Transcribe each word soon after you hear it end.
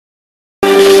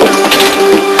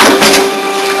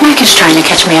trying to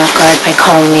catch me off guard by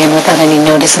calling me in without any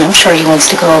notice, and I'm sure he wants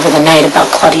to go over the night about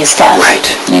Claudia's death. Right.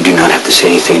 You do not have to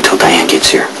say anything until Diane gets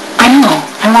here. I know.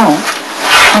 I won't.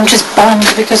 I'm just bummed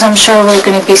because I'm sure we're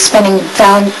going to be spending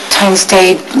Valentine's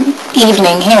Day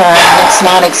evening here, and it's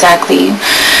not exactly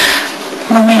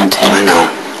romantic. I know.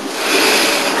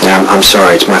 Yeah, I'm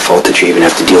sorry. It's my fault that you even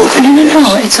have to deal with it. No,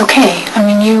 it's okay. I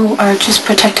mean, you are just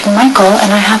protecting Michael, and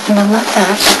I happen to love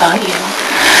that about you.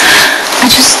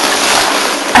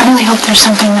 I really hope there's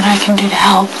something that I can do to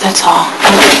help, that's all.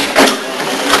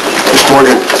 Miss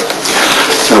Morgan,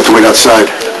 you'll have to wait outside.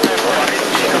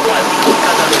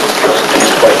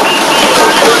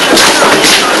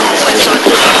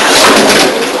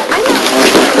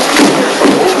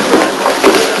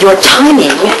 Your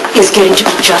timing is getting to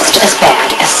be just as bad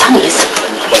as Sunny's.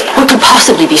 What could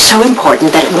possibly be so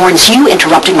important that it warrants you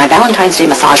interrupting my Valentine's Day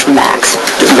massage from Max?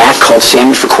 Matt called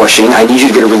Sammy for questioning. I need you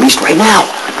to get her released right now.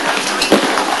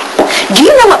 Do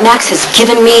you know what Max has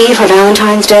given me for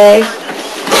Valentine's Day?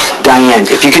 Diane,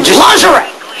 if you could just...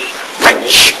 Lingerie!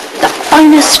 French! The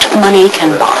finest money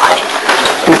can buy.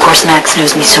 And of course Max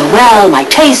knows me so well, my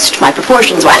taste, my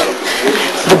proportions, well,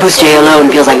 the bustier alone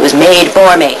feels like it was made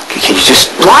for me. Can you just...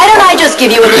 Why don't I just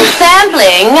give you a little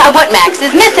sampling of what Max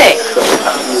is missing?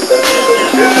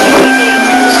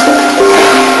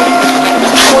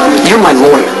 You're my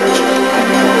lawyer.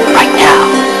 Right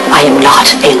now, I am not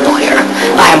a lawyer.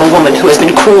 I am a woman who has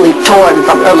been cruelly torn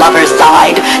from her lover's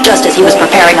side, just as he was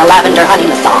preparing a lavender honey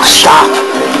massage. Stop.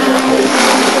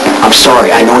 I'm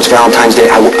sorry. I know it's Valentine's Day.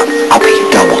 I'll pay you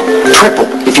double, triple,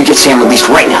 if you get Sam released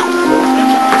right now.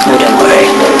 No, don't worry.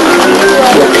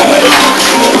 You'll pay.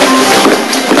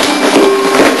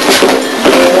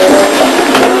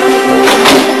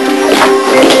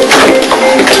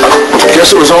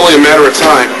 Guess it was only a matter of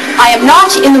time. I am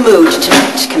not in the mood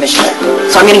tonight, Commissioner.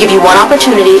 So I'm going to give you one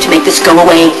opportunity to make this go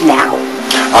away now.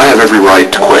 I have every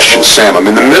right to question Sam. I'm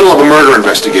in the middle of a murder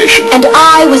investigation. And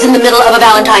I was in the middle of a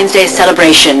Valentine's Day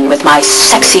celebration with my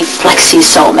sexy, flexy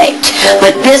soulmate.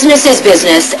 But business is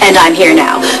business, and I'm here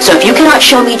now. So if you cannot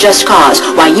show me just cause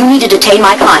why you need to detain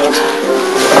my client,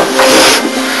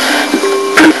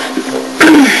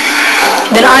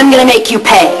 then I'm going to make you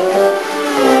pay.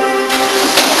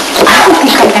 I don't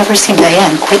think I've ever seen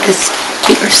Diane quite this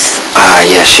fierce.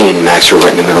 Yeah, she and Max were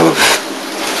right in the middle of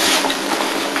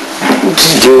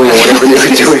doing whatever they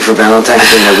were doing for Valentine's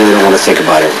Day, and I really don't want to think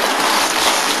about it.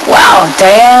 Wow,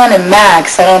 Diane and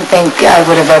Max, I don't think I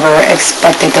would have ever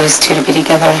expected those two to be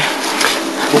together.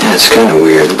 Yeah, it's kind of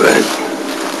weird, but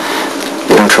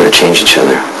we don't try to change each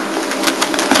other.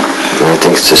 And I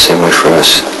think it's the same way for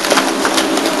us.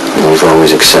 And we've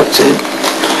always accepted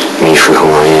me for who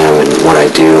I am and what I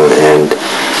do, and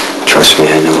trust me,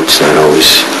 I know it's not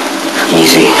always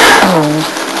easy. Oh,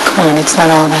 come on, it's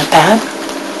not all that bad.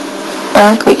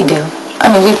 I like what you do. I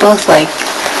mean, we both like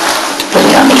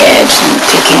living on the edge and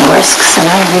taking risks, and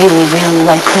I really, really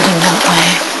like living that way,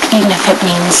 even if it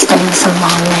means spending some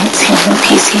long nights here in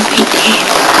PCPD.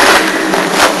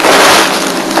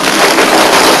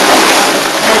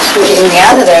 We're getting me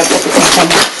out of there, but at the same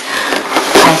time,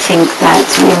 I think that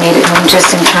we made it home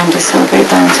just in time to celebrate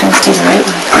Valentine's Day the right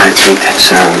way. I think that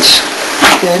sounds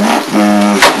good.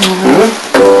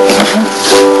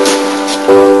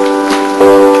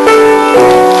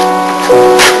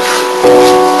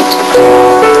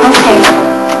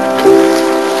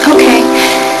 Okay.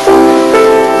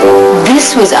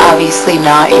 This was obviously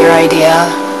not your idea.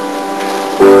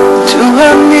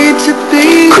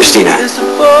 Christina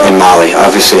and Molly.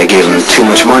 Obviously, I gave them too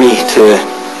much money to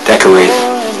decorate.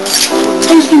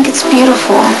 I think it's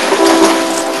beautiful.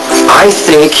 I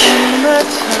think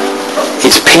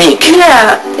it's pink.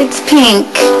 Yeah, it's pink.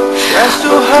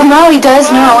 Molly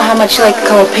does know how much you like the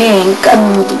color pink.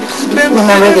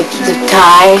 Remember the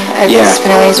tie at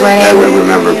Spinelli's wedding? I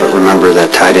remember, but remember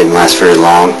that tie didn't last very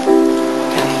long.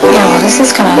 Yeah, well, this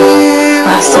is gonna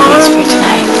last at least for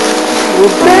tonight.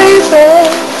 Well, baby,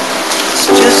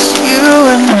 it's just you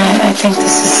and I think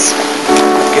this is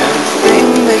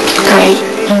great.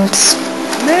 And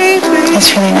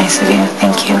it's really nice of you.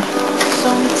 Thank you.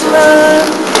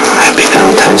 Happy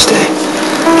Valentine's Day.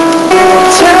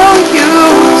 Tell you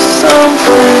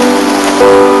something.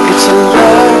 It's a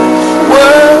love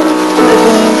word.